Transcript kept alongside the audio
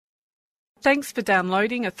Thanks for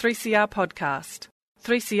downloading a 3CR podcast.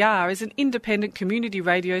 3CR is an independent community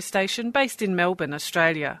radio station based in Melbourne,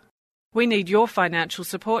 Australia. We need your financial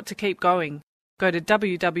support to keep going. Go to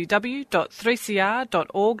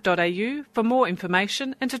www.3cr.org.au for more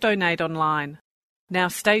information and to donate online. Now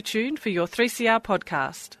stay tuned for your 3CR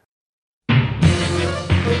podcast.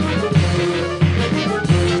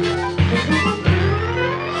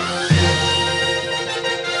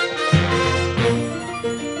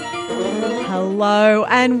 Hello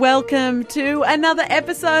and welcome to another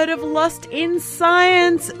episode of Lost in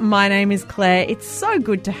Science. My name is Claire. It's so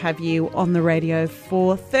good to have you on the radio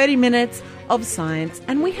for 30 minutes of science,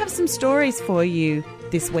 and we have some stories for you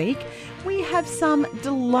this week. We have some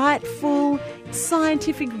delightful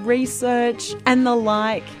scientific research and the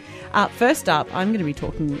like. First up, I'm going to be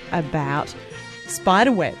talking about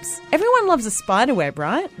spider webs. Everyone loves a spider web,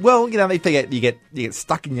 right? Well, you know, you get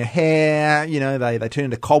stuck in your hair. You know, they turn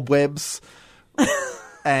into cobwebs.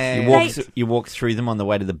 And you walk through them on the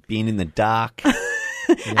way to the bin in the dark.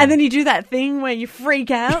 And then you do that thing where you freak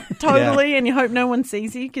out totally and you hope no one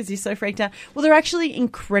sees you because you're so freaked out. Well, they're actually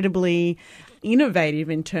incredibly innovative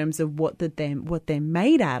in terms of what they're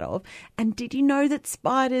made out of. And did you know that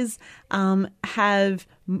spiders can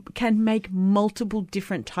make multiple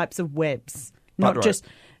different types of webs? Butt Not rope. just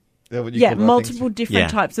multiple different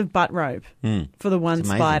types of butt rope for the one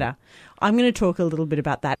spider. I'm going to talk a little bit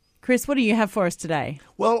about that. Chris, what do you have for us today?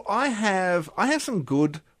 Well, I have some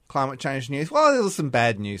good climate change news. Well, there's some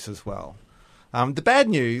bad news as well. The bad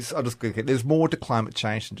news, I'll just click it. There's more to climate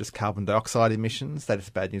change than just carbon dioxide emissions. That is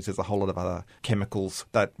bad news. There's a whole lot of other chemicals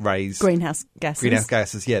that raise Greenhouse gases,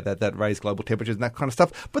 that raise global temperatures and that kind of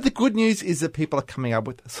stuff. But the good news is that people are coming up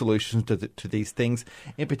with solutions to these things.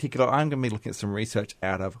 In particular, I'm going to be looking at some research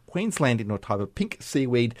out of Queensland into a type of pink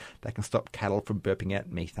seaweed that can stop cattle from burping out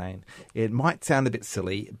methane. It might sound a bit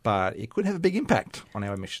silly, but it could have a big impact on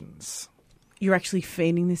our emissions. You're actually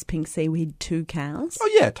feeding this pink seaweed to cows? Oh,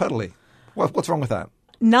 yeah, totally. What's wrong with that?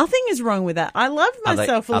 Nothing is wrong with that. I love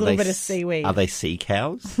myself a little bit of seaweed. Are they sea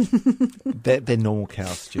cows? They're normal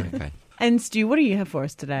cows, Stu. Okay. And Stu, what do you have for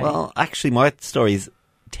us today? Well, actually, my story is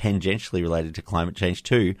tangentially related to climate change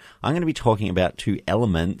too. I'm going to be talking about two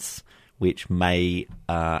elements which may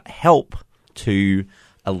help to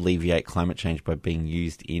alleviate climate change by being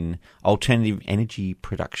used in alternative energy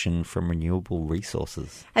production from renewable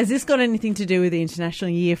resources. Has this got anything to do with the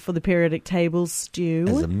International Year for the Periodic Table, Stu?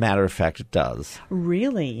 As a matter of fact, it does.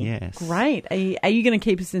 Really? Yes. Great. Are you going to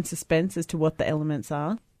keep us in suspense as to what the elements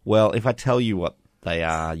are? Well, if I tell you what they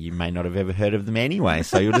are, you may not have ever heard of them anyway,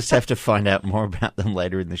 so you'll just have to find out more about them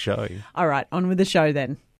later in the show. All right, on with the show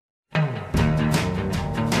then.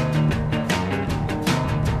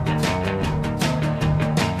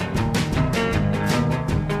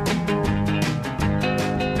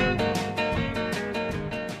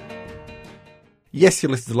 Yes,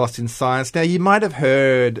 you're listening to Lost in Science. Now, you might have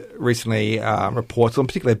heard recently reports, or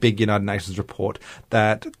particularly a big United Nations report,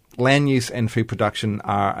 that land use and food production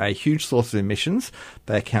are a huge source of emissions.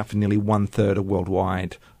 They account for nearly 1/3 of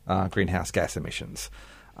worldwide greenhouse gas emissions.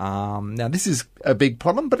 Now, this is a big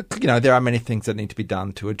problem, but there are many things that need to be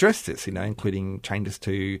done to address this, including changes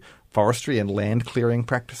to forestry and land clearing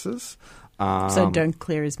practices. So don't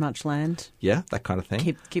clear as much land. Yeah, that kind of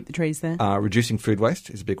thing. Keep the trees there. Reducing food waste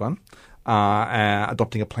is a big one.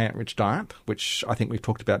 Adopting a plant-rich diet, which I think we've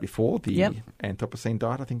talked about before, the Anthropocene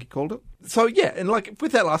diet, I think you called it. So, yeah, and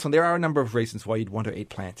with that last one, there are a number of reasons why you'd want to eat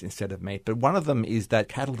plants instead of meat, but one of them is that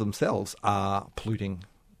cattle themselves are polluting.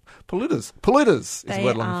 Polluters is the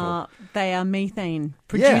word I'm looking for. They are methane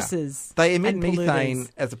producers. Yeah, they emit and methane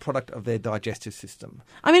polluters. as a product of their digestive system.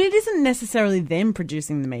 I mean, it isn't necessarily them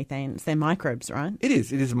producing the methane. It's their microbes, right? It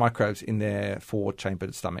is. It is microbes in their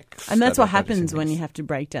four-chambered stomachs. And that's what happens when you have to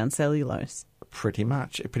break down cellulose. Pretty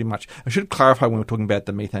much. I should clarify when we're talking about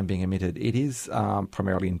the methane being emitted, it is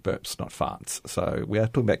primarily in burps, not farts. So we are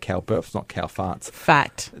talking about cow burps, not cow farts.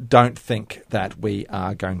 Fact. Don't think that we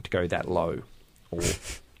are going to go that low.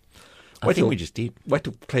 Or I think we just did. Wait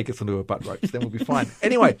till Claire gets onto her butt ropes, then we'll be fine.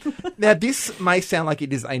 Anyway, now this may sound like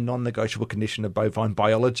it is a non-negotiable condition of bovine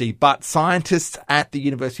biology, but scientists at the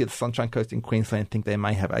University of the Sunshine Coast in Queensland think they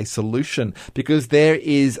may have a solution because there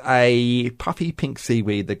is a puffy pink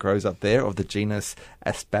seaweed that grows up there of the genus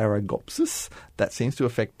Asparagopsis that seems to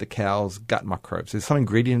affect the cow's gut microbes. There's some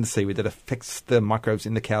ingredient in the seaweed that affects the microbes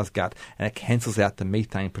in the cow's gut and it cancels out the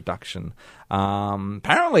methane production.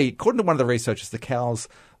 Apparently, according to one of the researchers, the cows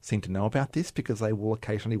seem to know about this because they will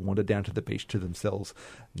occasionally wander down to the beach to themselves,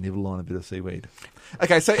 nibble on a bit of seaweed.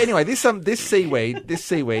 Okay, so anyway, this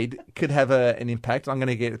seaweed could have an impact. I'm going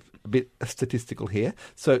to get a bit statistical here.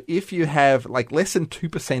 So if you have like less than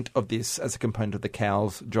 2% of this as a component of the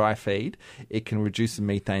cow's dry feed, it can reduce the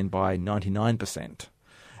methane by 99%.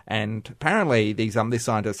 And apparently, these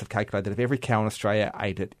scientists have calculated that if every cow in Australia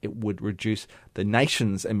ate it, it would reduce the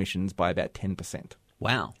nation's emissions by about 10%.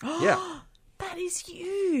 Wow. Yeah. That is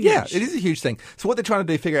huge. Yeah, it is a huge thing. So what they're trying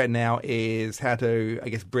to figure out now is how to, I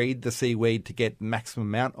guess, breed the seaweed to get maximum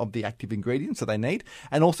amount of the active ingredients that they need,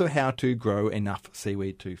 and also how to grow enough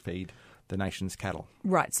seaweed to feed the nation's cattle.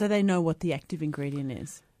 Right, so they know what the active ingredient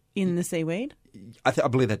is in the seaweed? I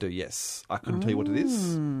believe they do, yes. I couldn't tell you what it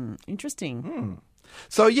is. Interesting.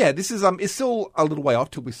 So yeah, this is it's still a little way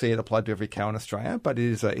off till we see it applied to every cow in Australia, but it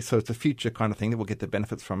is it's a future kind of thing that we'll get the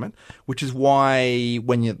benefits from it, which is why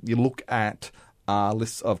when you look at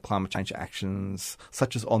lists of climate change actions,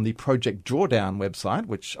 such as on the Project Drawdown website,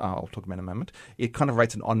 which I'll talk about in a moment, it kind of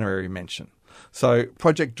rates an honorary mention. So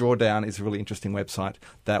Project Drawdown is a really interesting website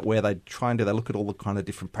where they look at all the kind of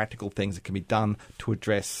different practical things that can be done to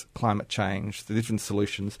address climate change, the different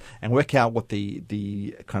solutions, and work out what the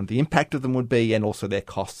kind of the impact of them would be, and also their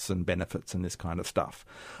costs and benefits and this kind of stuff.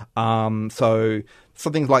 So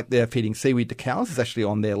some things like they're feeding seaweed to cows is actually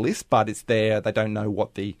on their list, but it's there. They don't know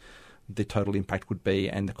what the total impact would be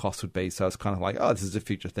and the cost would be. So it's kind of like, oh, this is a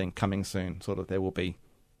future thing coming soon. Sort of, there will be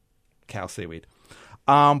cow seaweed.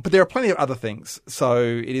 But there are plenty of other things, so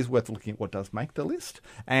it is worth looking at what does make the list.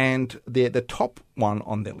 And the top one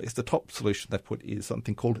on their list, the top solution they've put is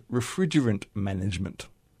something called refrigerant management.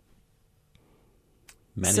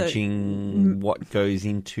 Managing what goes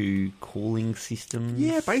into cooling systems?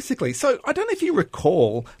 Yeah, basically. So I don't know if you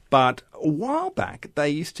recall, but a while back they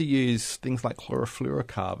used to use things like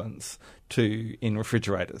chlorofluorocarbons in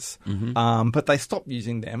refrigerators. But they stopped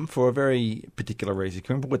using them for a very particular reason.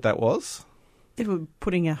 Can you remember what that was? They were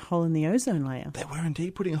putting a hole in the ozone layer. They were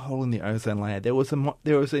indeed putting a hole in the ozone layer. There was in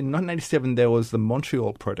 1987 there was the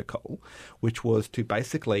Montreal Protocol, which was to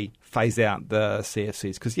basically phase out the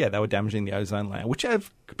CFCs because they were damaging the ozone layer. Which,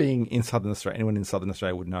 being in Southern Australia, anyone in Southern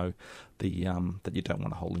Australia would know that you don't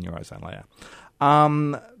want a hole in your ozone layer.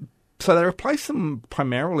 So they replaced them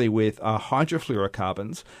primarily with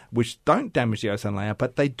hydrofluorocarbons, which don't damage the ozone layer,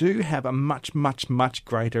 but they do have a much, much, much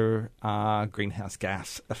greater greenhouse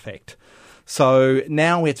gas effect. So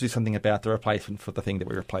now we have to do something about the replacement for the thing that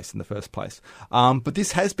we replaced in the first place. But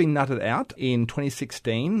this has been nutted out. In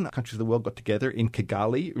 2016, countries of the world got together in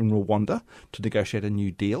Kigali, in Rwanda, to negotiate a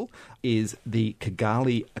new deal. Is the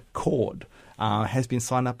Kigali Accord. Has been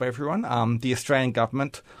signed up by everyone. The Australian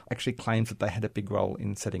government actually claims that they had a big role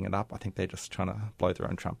in setting it up. I think they're just trying to blow their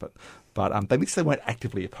own trumpet. But at least they weren't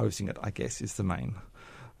actively opposing it, I guess, is the main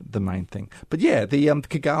thing. But yeah, the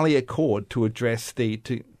Kigali Accord to address to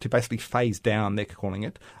basically phase down, they're calling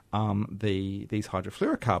it, these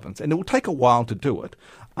hydrofluorocarbons. And it will take a while to do it,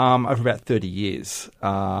 over about 30 years.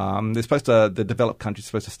 The developed countries are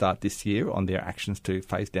supposed to start this year on their actions to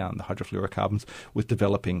phase down the hydrofluorocarbons, with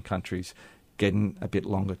developing countries getting a bit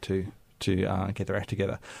longer to get their act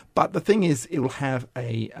together. But the thing is, it will have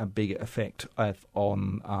a bigger effect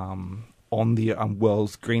on the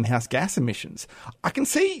world's greenhouse gas emissions. I can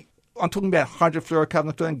see, I'm talking about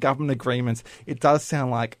hydrofluorocarbons, doing government agreements. It does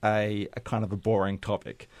sound like a kind of a boring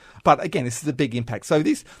topic. But again, this is a big impact. So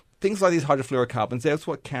these things like these hydrofluorocarbons, that's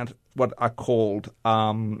what are called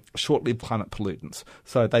short-lived climate pollutants.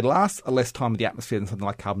 So they last a less time in the atmosphere than something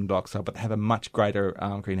like carbon dioxide, but they have a much greater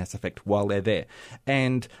greenhouse effect while they're there.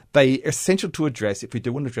 And they are essential to address, if we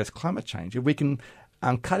do want to address climate change, if we can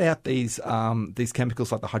cut out these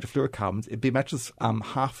chemicals like the hydrofluorocarbons, it'd be much as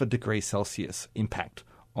 0.5 degree Celsius impact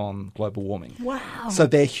on global warming. Wow. So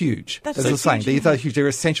they're huge. That's as so I was saying, huge. these are huge. They're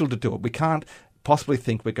essential to do it. We can't possibly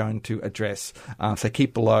think we're going to address,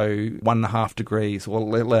 keep below 1.5 degrees or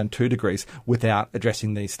let alone 2 degrees without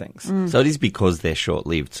addressing these things. So it is because they're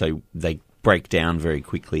short-lived, so they break down very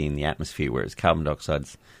quickly in the atmosphere, whereas carbon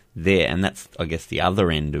dioxide's there. And that's, I guess, the other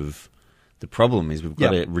end of the problem is we've got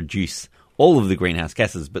to reduce all of the greenhouse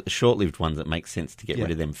gases, but the short-lived ones, it makes sense to get rid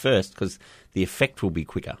of them first because the effect will be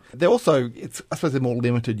quicker. They're also, I suppose, they're more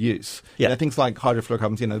limited use. Yeah. Things like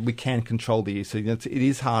hydrofluorocarbons, we can control the use. So it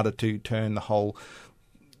is harder to turn the whole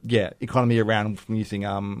economy around from using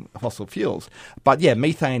fossil fuels. But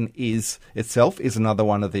methane itself is another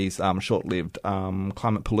one of these short-lived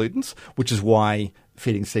climate pollutants, which is why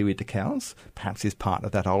feeding seaweed to cows perhaps is part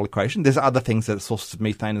of that whole equation. There's other things that are sources of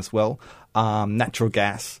methane as well. Natural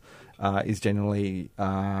gas is generally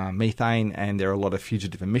methane, and there are a lot of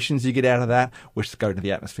fugitive emissions you get out of that, which go into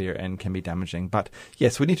the atmosphere and can be damaging. But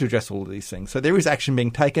yes, we need to address all of these things. So there is action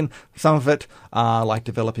being taken. Some of it, like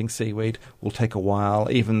developing seaweed, will take a while.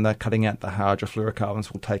 Even the cutting out the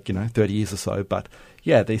hydrofluorocarbons will take 30 years or so. But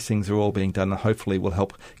yeah, these things are all being done and hopefully will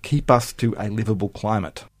help keep us to a livable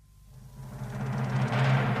climate.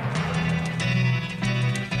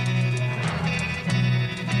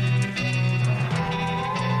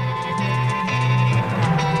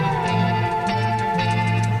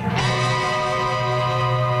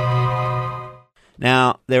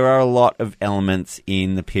 Now, there are a lot of elements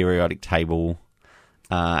in the periodic table,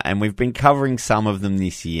 and we've been covering some of them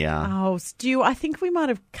this year. Oh, Stu, I think we might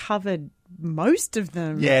have covered most of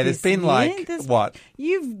them. Yeah, there's been what?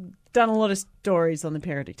 You've done a lot of stories on the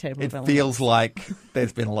periodic table. It feels like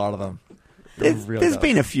there's been a lot of them. There's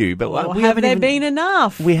been a few, but we have there been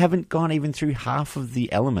enough? We haven't gone even through half of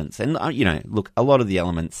the elements. And, look, a lot of the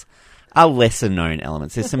elements are lesser known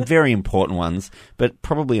elements. There's some very important ones, but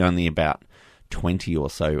probably only about 20 or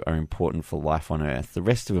so are important for life on Earth. The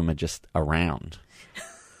rest of them are just around.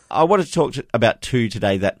 I wanted to talk about two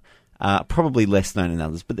today that are probably less known than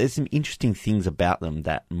others, but there's some interesting things about them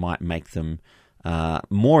that might make them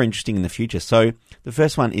more interesting in the future. So the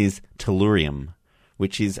first one is tellurium,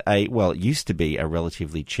 which is it used to be a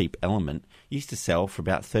relatively cheap element. It used to sell for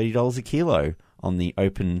about $30 a kilo on the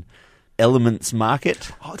open elements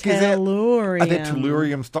market. Tellurium. Are there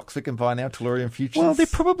tellurium stocks we can buy now? Tellurium futures? Well, there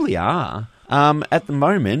probably are. At the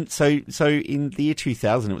moment, so in the year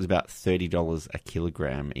 2000, it was about $30 a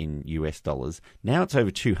kilogram in US dollars. Now it's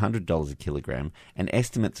over $200 a kilogram, and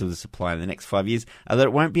estimates of the supply in the next 5 years are that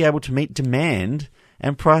it won't be able to meet demand,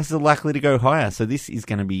 and prices are likely to go higher. So this is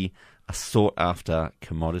going to be a sought-after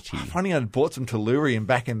commodity. If only I'd bought some tellurium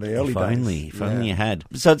back in the early days. If only you had.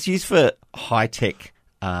 So it's used for high-tech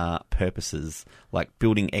purposes, like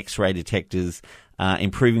building X-ray detectors,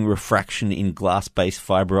 improving refraction in glass-based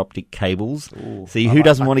fibre optic cables. Ooh, See, who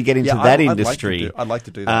doesn't want to get into that industry? I'd like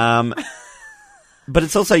to do that. But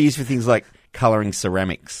it's also used for things like colouring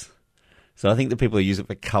ceramics. So I think the people who use it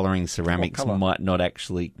for colouring ceramics might not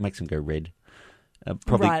actually makes them go red.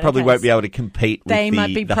 Probably won't be able to compete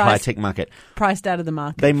with the high-tech market. Priced out of the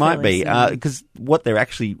market. They might be, because what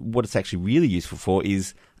it's actually really useful for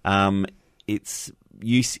is its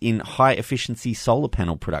use in high-efficiency solar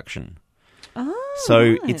panel production.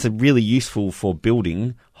 So it's really useful for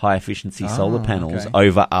building high-efficiency solar panels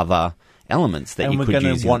over other elements that you could use. And we're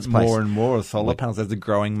going to want more and more solar panels as a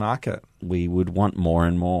growing market. We would want more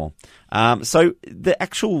and more. So the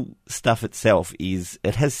actual stuff itself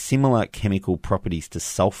it has similar chemical properties to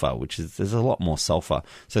sulfur, there's a lot more sulfur.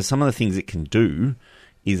 So some of the things it can do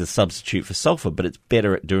is a substitute for sulfur, but it's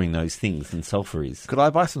better at doing those things than sulfur is. Could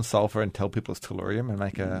I buy some sulfur and tell people it's tellurium and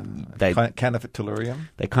make a counterfeit tellurium?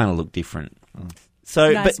 They kind of look different.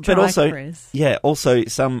 So, nice but also, Chris. also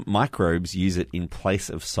some microbes use it in place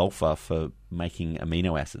of sulfur for making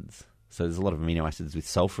amino acids. So there's a lot of amino acids with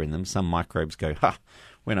sulfur in them. Some microbes go,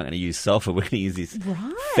 we're not going to use sulfur. We're going to use this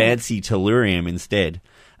fancy tellurium instead.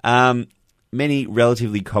 Many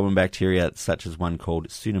relatively common bacteria, such as one called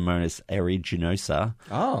Pseudomonas aeruginosa,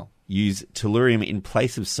 use tellurium in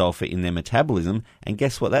place of sulfur in their metabolism. And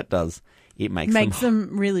guess what that does? It makes them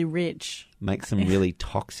really rich. Makes them really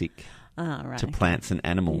toxic to plants and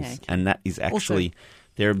animals. Yeah, okay. And that is actually also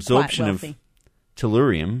their absorption of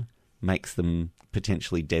tellurium makes them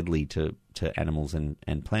potentially deadly to animals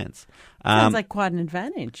and plants. Sounds like quite an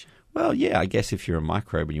advantage. Well, yeah, I guess if you're a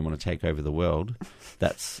microbe and you want to take over the world,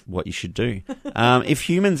 that's what you should do. If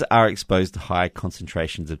humans are exposed to high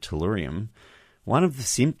concentrations of tellurium, one of the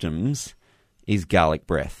symptoms is garlic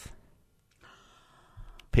breath.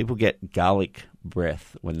 People get garlic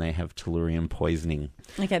breath when they have tellurium poisoning.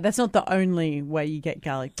 Okay, that's not the only way you get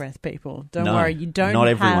garlic breath, people. Don't worry, you don't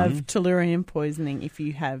have tellurium poisoning if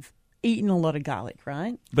you have eaten a lot of garlic,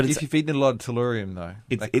 right? But if you've eaten a lot of tellurium, though,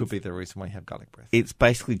 that could be the reason why you have garlic breath. It's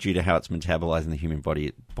basically due to how it's metabolized in the human body.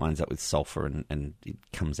 It binds up with sulfur and it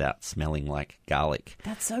comes out smelling like garlic.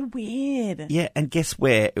 That's so weird. Yeah, and guess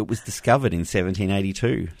where it was discovered in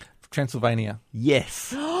 1782? Transylvania.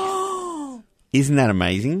 Yes. Isn't that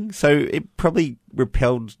amazing? So it probably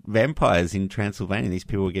repelled vampires in Transylvania. These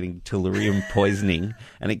people were getting tellurium poisoning,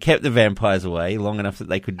 and it kept the vampires away long enough that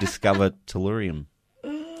they could discover tellurium.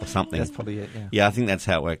 Or something. That's probably it, yeah. Yeah, I think that's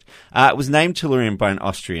how it worked. It was named tellurium by an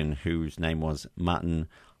Austrian whose name was Martin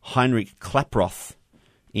Heinrich Klaproth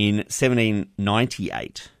in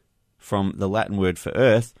 1798 from the Latin word for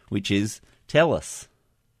earth, which is tellus.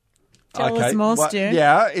 Tell us more, Stu.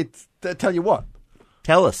 Yeah, tell you what.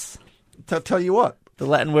 Tell us. Tell you what. The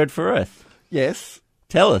Latin word for earth. Yes.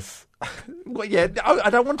 Tell us. Well, yeah, I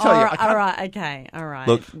don't want to tell you. I can't- All right.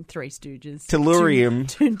 Look, Three Stooges. Tellurium.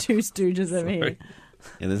 Two Stooges over here.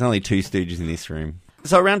 Yeah, there's only two Stooges in this room.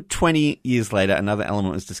 So around 20 years later, another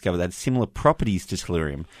element was discovered that had similar properties to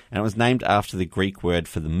tellurium, and it was named after the Greek word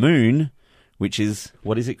for the moon, which is,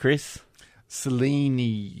 what is it, Chris? Selene,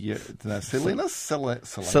 yeah. So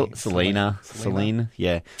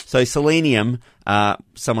selenium,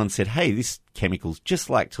 someone said, hey, this chemical's just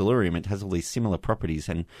like tellurium. It has all these similar properties.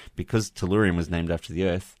 And because tellurium was named after the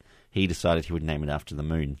Earth, he decided he would name it after the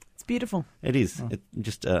moon. It's beautiful. It is. It's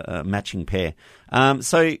just a matching pair.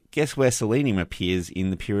 So guess where selenium appears in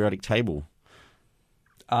the periodic table?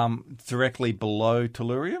 Directly below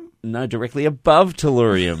tellurium? No, directly above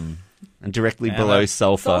tellurium and directly below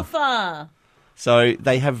sulfur. Sulfur. So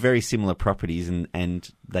they have very similar properties and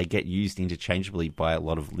they get used interchangeably by a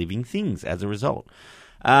lot of living things as a result.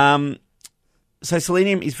 So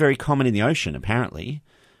selenium is very common in the ocean, apparently,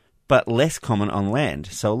 but less common on land.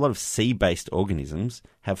 So a lot of sea-based organisms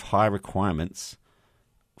have higher requirements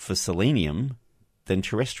for selenium than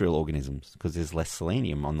terrestrial organisms because there's less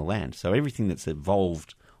selenium on the land. So everything that's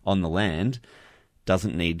evolved on the land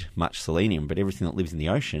doesn't need much selenium, but everything that lives in the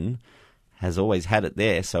ocean has always had it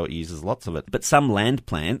there, so it uses lots of it. But some land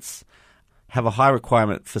plants have a high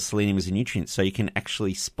requirement for selenium as a nutrient, so you can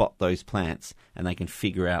actually spot those plants and they can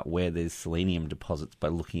figure out where there's selenium deposits by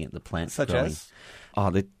looking at the plants Such growing. as? Oh,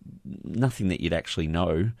 they're nothing that you'd actually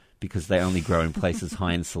know because they only grow in places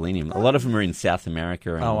high in selenium. A lot of them are in South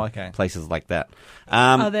America and places like that.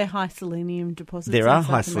 Are there high selenium deposits There in are South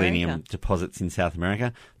high America? selenium deposits in South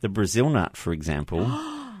America. The Brazil nut, for example,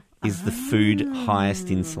 is the food highest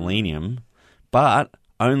in selenium, but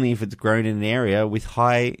only if it's grown in an area with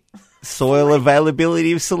high soil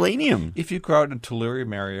availability of selenium. If you grow it in a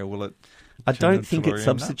tellurium area, will it... I turn don't into think it tellurium nut?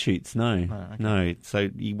 substitutes, no. okay. No, so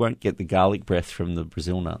you won't get the garlic breath from the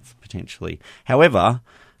Brazil nuts, potentially. However,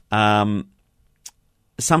 some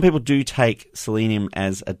people do take selenium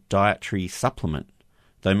as a dietary supplement,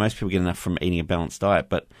 though most people get enough from eating a balanced diet,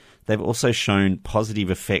 but they've also shown positive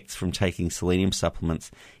effects from taking selenium supplements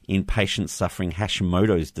in patients suffering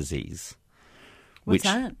Hashimoto's disease. What's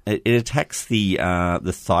that? It attacks the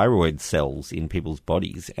thyroid cells in people's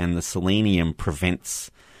bodies, and the selenium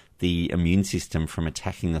prevents the immune system from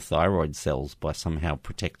attacking the thyroid cells by somehow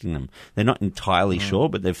protecting them. They're not entirely sure,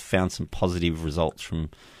 but they've found some positive results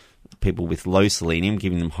from people with low selenium,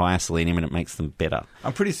 giving them higher selenium, and it makes them better.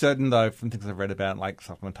 I'm pretty certain, though, from things I've read about, like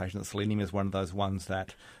supplementation, that selenium is one of those ones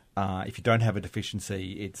that if you don't have a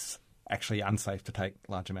deficiency, it's actually unsafe to take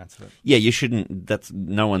large amounts of it. Yeah, you shouldn't.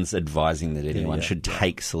 No one's advising that anyone should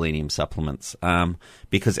take selenium supplements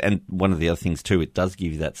because, and one of the other things too, it does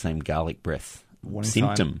give you that same garlic breath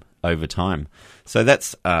symptom over time. So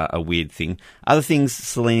that's a weird thing. Other things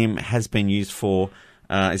selenium has been used for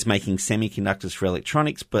is making semiconductors for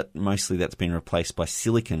electronics, but mostly that's been replaced by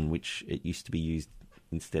silicon, which it used to be used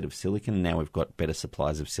instead of silicon. Now we've got better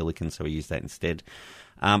supplies of silicon, so we use that instead.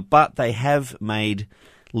 But they have made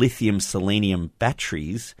lithium-selenium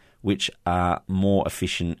batteries, which are more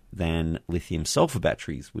efficient than lithium-sulfur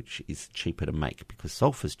batteries, which is cheaper to make because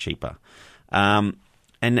sulfur's cheaper.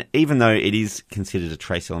 And even though it is considered a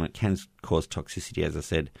trace element, it can cause toxicity, as I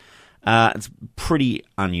said. It's pretty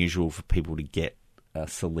unusual for people to get a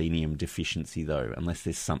selenium deficiency, though, unless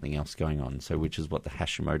there's something else going on, so which is what the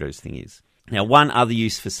Hashimoto's thing is. Now, one other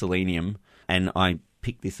use for selenium, and I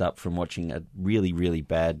picked this up from watching a really, really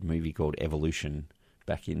bad movie called Evolution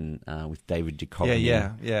back in with David Duchovny,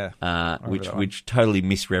 which totally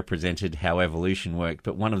misrepresented how evolution worked.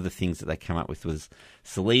 But one of the things that they came up with was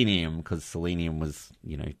selenium, because selenium was,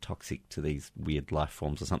 toxic to these weird life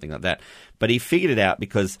forms or something like that. But he figured it out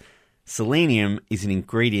because selenium is an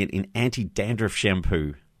ingredient in anti-dandruff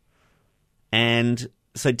shampoo. And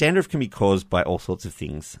so dandruff can be caused by all sorts of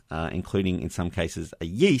things, including, in some cases, a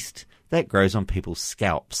yeast that grows on people's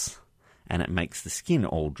scalps, and it makes the skin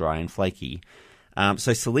all dry and flaky.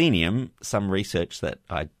 So selenium, some research that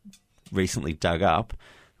I recently dug up,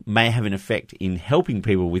 may have an effect in helping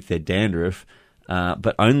people with their dandruff,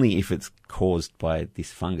 but only if it's caused by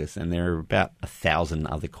this fungus. And there are about 1,000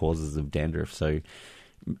 other causes of dandruff. So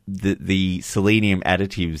the selenium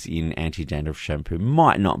additives in anti-dandruff shampoo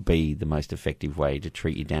might not be the most effective way to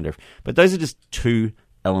treat your dandruff. But those are just two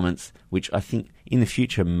elements which I think in the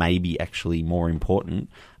future may be actually more important,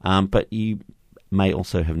 but you may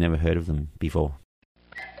also have never heard of them before.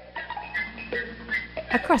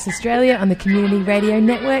 Across Australia on the Community Radio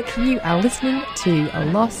Network, you are listening to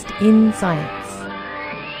Lost in Science.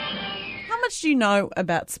 How much do you know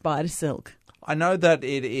about spider silk? I know that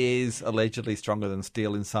it is allegedly stronger than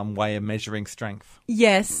steel in some way of measuring strength.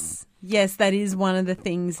 Yes, that is one of the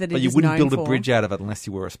things that But it you is wouldn't known build for. a bridge out of it unless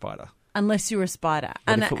you were a spider. Unless you're a spider.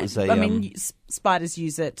 What if it was a, I mean, spiders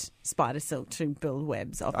use spider silk to build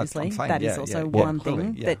webs, obviously. I'm saying, That is yeah, also yeah. one Clearly,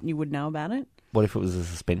 thing yeah. that you would know about it. What if it was a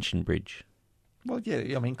suspension bridge? Well,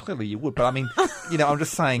 yeah, I mean, clearly you would. But I mean, I'm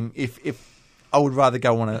just saying if I would rather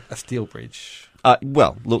go on a steel bridge.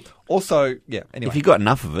 Well, look, Also, yeah, anyway. if you got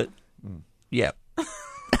enough of it, yeah.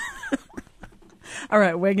 All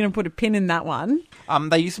right, we're going to put a pin in that one.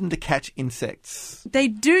 They use them to catch insects. They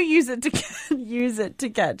do use it to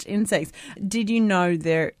catch insects. Did you know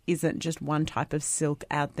there isn't just one type of silk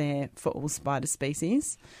out there for all spider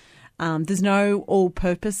species? There's no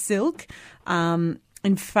all-purpose silk.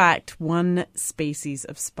 In fact, one species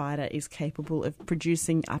of spider is capable of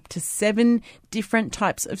producing up to 7 different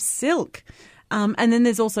types of silk. And then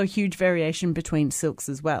there's also a huge variation between silks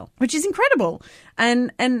as well, which is incredible.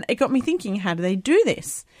 And it got me thinking, how do they do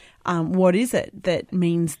this? What is it that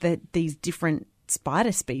means that these different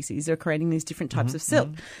spider species are creating these different types of silk?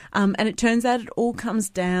 And it turns out it all comes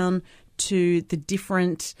down to the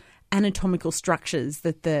different anatomical structures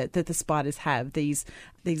that the spiders have, these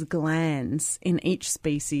glands in each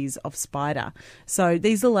species of spider. So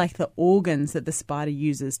these are like the organs that the spider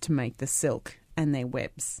uses to make the silk and their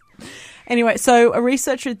webs. Anyway, so a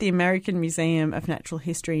researcher at the American Museum of Natural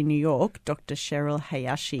History in New York, Dr. Cheryl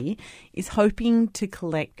Hayashi, is hoping to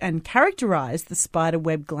collect and characterize the spider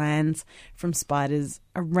web glands from spiders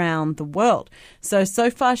around the world. So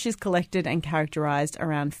far she's collected and characterized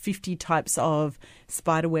around 50 types of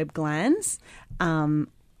spider web glands.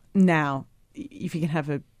 Now, if you can have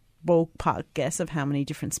a ballpark guess of how many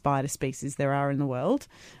different spider species there are in the world.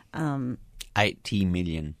 80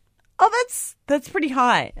 million. Oh, that's pretty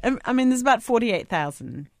high. I mean, there's about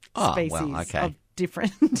 48,000 species of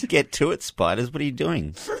different. Get to it, spiders. What are you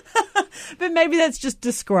doing? But maybe that's just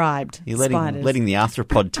described. You're spiders. letting the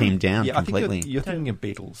arthropod team down Yeah, I completely. think you're thinking of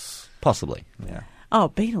beetles. Possibly. Yeah. Oh,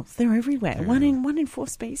 beetles. They're everywhere. One in 4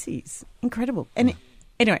 species. Incredible. And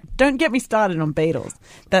anyway, don't get me started on beetles.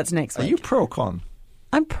 That's next Are week. you pro or con?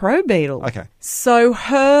 I'm pro beetle. Okay. So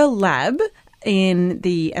her lab in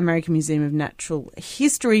the American Museum of Natural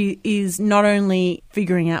History is not only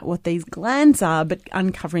figuring out what these glands are, but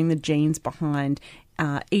uncovering the genes behind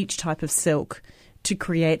each type of silk to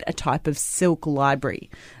create a type of silk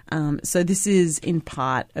library. So this is in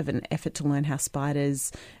part of an effort to learn how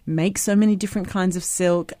spiders make so many different kinds of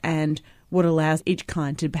silk and what allows each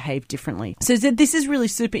kind to behave differently. So this is really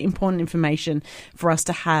super important information for us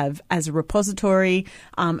to have as a repository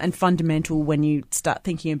and fundamental when you start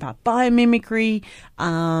thinking about biomimicry.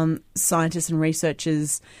 Scientists and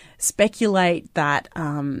researchers speculate that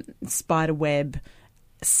spider web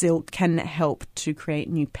silk can help to create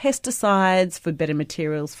new pesticides, for better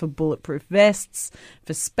materials for bulletproof vests,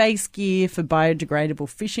 for space gear, for biodegradable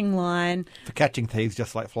fishing line. For catching thieves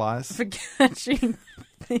just like flies. For catching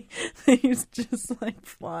thieves just like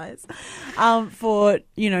flies. For,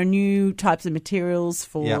 new types of materials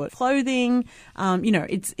for clothing.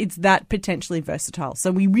 It's that potentially versatile.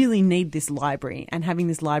 So we really need this library, and having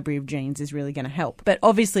this library of genes is really going to help. But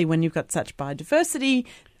obviously when you've got such biodiversity,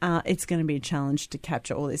 it's going to be a challenge to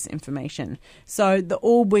capture all this information. So the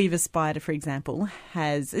orb weaver spider, for example,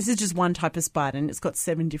 this is just one type of spider, and it's got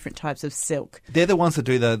 7 different types of silk. They're the ones that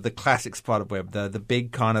do the classic spider web, the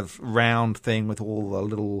big kind of round thing with all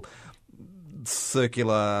the little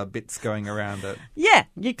circular bits going around it. Yeah,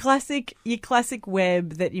 your classic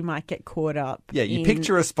web that you might get caught up. Yeah, you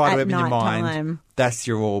picture a spider web in your mind. Time. That's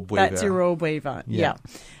your orb weaver. That's your orb weaver. Yeah.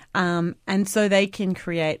 And so they can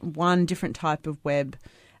create one different type of web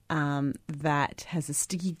that has a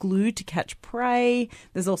sticky glue to catch prey.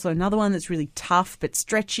 There's also another one that's really tough but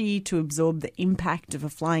stretchy to absorb the impact of a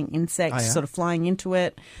flying insect sort of flying into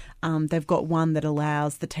it. They've got one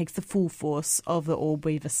that takes the full force of the orb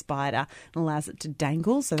weaver spider and allows it to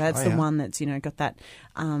dangle. So that's the one that's, got that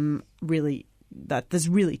that's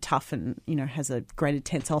really tough and, has a greater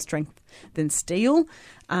tensile strength than steel.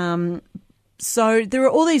 So there are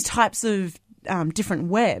all these types of different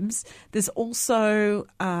webs. There's also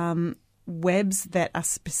webs that are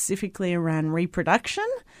specifically around reproduction.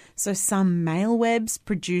 So some male webs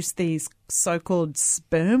produce these so-called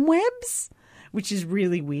sperm webs, which is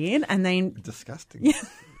really weird. And they disgusting. Yeah,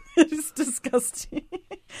 it's disgusting.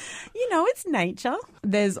 It's nature.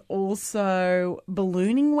 There's also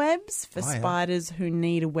ballooning webs for spiders who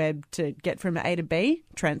need a web to get from A to B,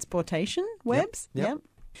 transportation webs. Yep.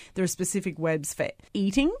 There are specific webs for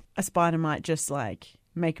eating. A spider might just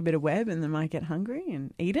make a bit of web and then might get hungry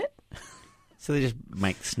and eat it. So they just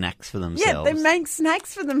make snacks for Yeah, themselves. they make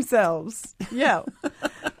snacks for themselves. Yeah.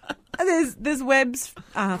 There's webs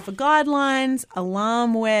for guidelines,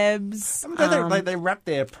 alarm webs. They wrap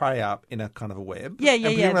their prey up in a kind of a web. Yeah. And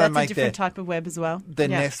presumably they That's a make different type of web as well. their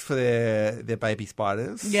Yeah. nest for their baby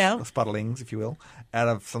spiders, Yeah. or spiderlings, if you will, out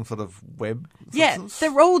of some sort of web. Yeah, substance.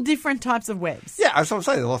 they're all different types of webs. Yeah, I was saying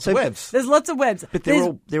there's lots of webs. There's lots of webs. But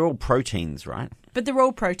There's- they're all proteins, right? but they're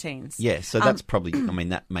all proteins. Yeah, so that's probably, I mean,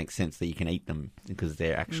 that makes sense that you can eat them because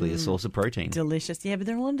they're actually a source of protein. Delicious. Yeah, but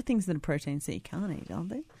there are a lot of things that are proteins that you can't eat, aren't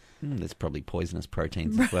there? There's probably poisonous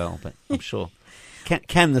proteins as well, but I'm sure.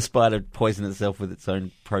 Can the spider poison itself with its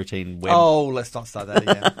own protein web? Oh, let's not start that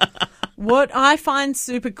again. What I find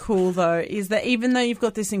super cool, though, is that even though you've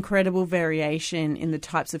got this incredible variation in the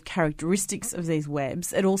types of characteristics of these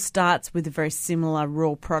webs, it all starts with a very similar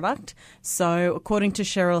raw product. So, according to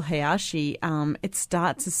Cheryl Hayashi, it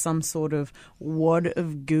starts as some sort of wad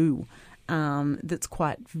of goo. That's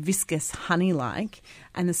quite viscous, honey-like,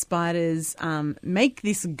 and the spiders make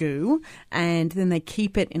this goo, and then they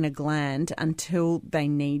keep it in a gland until they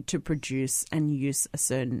need to produce and use a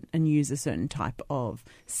certain type of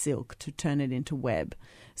silk to turn it into web.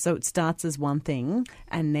 So it starts as one thing,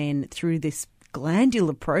 and then through this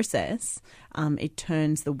glandular process, it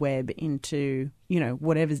turns the web into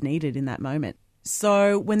whatever's needed in that moment.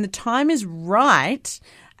 So when the time is right,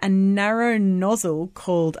 a narrow nozzle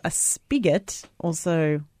called a spigot,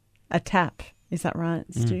 also a tap. Is that right,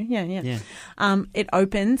 Stu? Yeah. It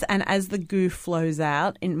opens, and as the goo flows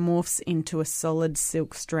out, it morphs into a solid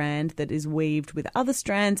silk strand that is weaved with other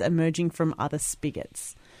strands emerging from other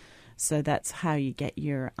spigots. So that's how you get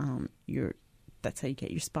your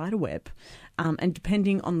spider web. And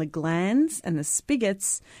depending on the glands and the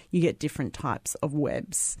spigots, you get different types of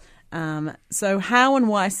webs. So how and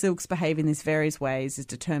why silks behave in these various ways is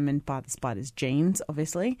determined by the spider's genes,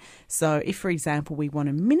 obviously. So if, for example, we want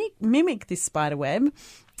to mimic this spider web,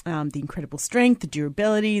 the incredible strength, the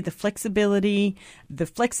durability, the flexibility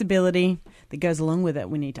that goes along with it,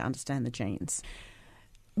 we need to understand the genes.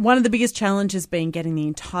 One of the biggest challenges being getting the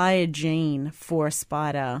entire gene for a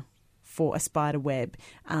spider web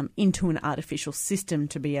into an artificial system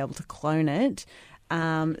to be able to clone it.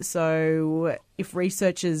 So if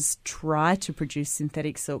researchers try to produce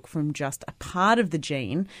synthetic silk from just a part of the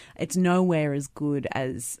gene, it's nowhere as good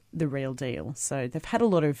as the real deal. So they've had a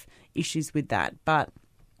lot of issues with that. But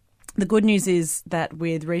the good news is that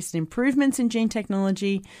with recent improvements in gene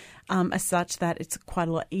technology, are such that it's quite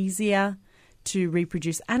a lot easier to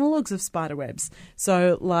reproduce analogues of spider webs.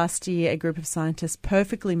 So last year, a group of scientists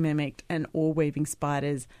perfectly mimicked an ore-weaving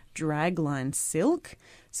spider's dragline silk.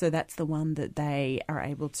 So that's the one that they are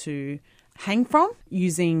able to hang from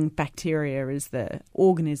using bacteria as the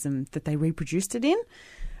organism that they reproduced it in.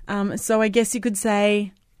 So I guess you could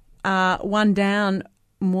say one down,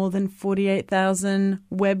 more than 48,000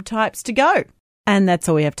 web types to go. And that's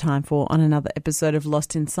all we have time for on another episode of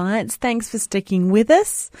Lost in Science. Thanks for sticking with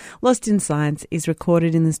us. Lost in Science is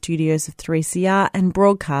recorded in the studios of 3CR and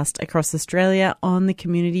broadcast across Australia on the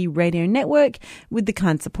Community Radio Network with the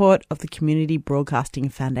kind support of the Community Broadcasting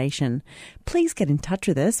Foundation. Please get in touch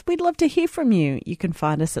with us. We'd love to hear from you. You can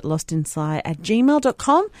find us at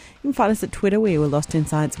lostinsci@gmail.com. You can find us at Twitter where we're Lost in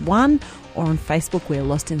Science 1, or on Facebook where we're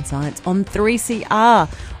Lost in Science on 3CR.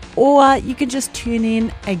 Or you can just tune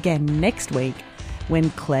in again next week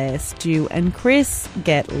when Claire, Stu and Chris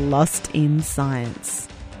get lost in science.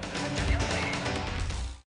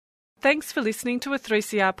 Thanks for listening to a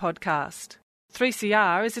 3CR podcast.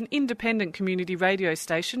 3CR is an independent community radio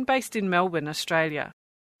station based in Melbourne, Australia.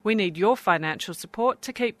 We need your financial support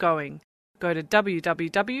to keep going. Go to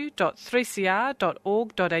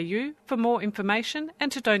www.3cr.org.au for more information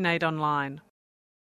and to donate online.